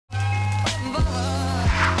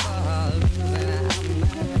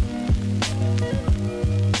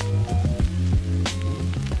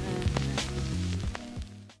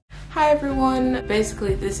Hi everyone!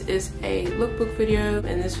 Basically this is a lookbook video.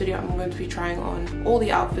 In this video I'm going to be trying on all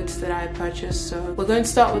the outfits that I purchased. So we're going to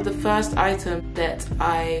start with the first item that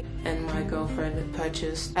I and my girlfriend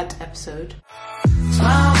purchased at the episode.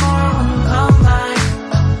 Smile more when you come by.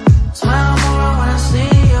 Smile more when I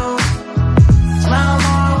see you. Smile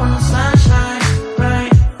more when the sun shines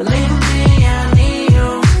bright. Believe me, I need you.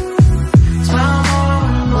 Smile more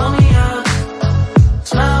when you blow me up.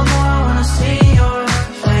 Smile more when I see your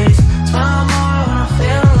face. Smile more when I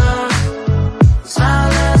feel love. Smile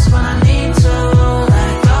less when I need to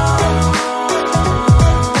let go.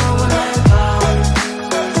 Let go.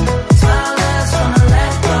 Smile less when I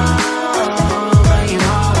let go. But you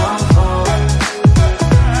know I won't fall.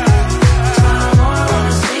 Smile more when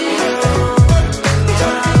I see you.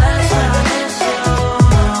 Smile less when I miss you.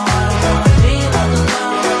 I don't wanna be left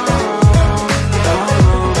alone.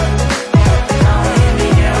 Now hear me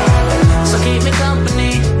out. So keep me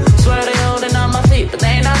company. Swear they holding on my feet, but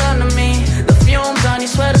they not under me. The fumes on your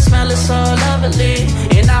sweater smell is so lovely.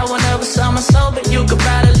 And I will never sell my soul, but you could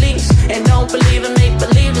buy the lease. And don't believe in make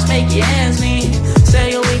believe, just make your ends meet.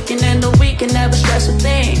 Say a weekend and the weekend, never stress a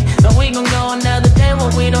thing. And we gon' go another day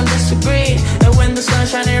when we don't disagree. And when the sun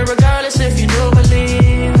shining, regardless if you do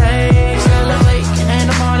believe. Hey, celebrate, and in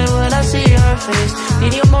the morning when I see your face.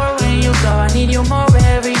 Need you more when you go, I need you more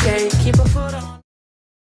every day. Keep a foot on.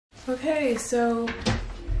 Okay, so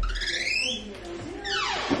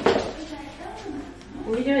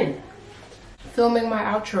What are you doing? filming my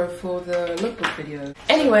outro for the lookbook video.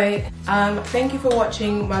 Anyway, thank you for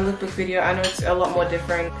watching my lookbook video. I know it's a lot more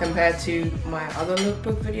different compared to my other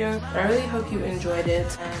lookbook video, but I really hope you enjoyed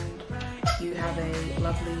it and you have a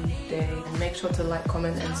lovely day. And make sure to like,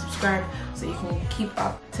 comment and subscribe so you can keep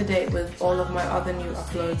up to date with all of my other new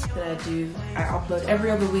uploads that I do. I upload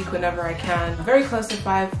every other week whenever I can. I'm very close to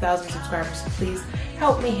 5,000 subscribers, so please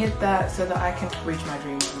help me hit that so that I can reach my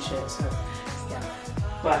dreams and shit. So yeah,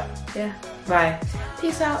 but yeah, bye.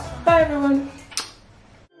 Peace out. Bye everyone.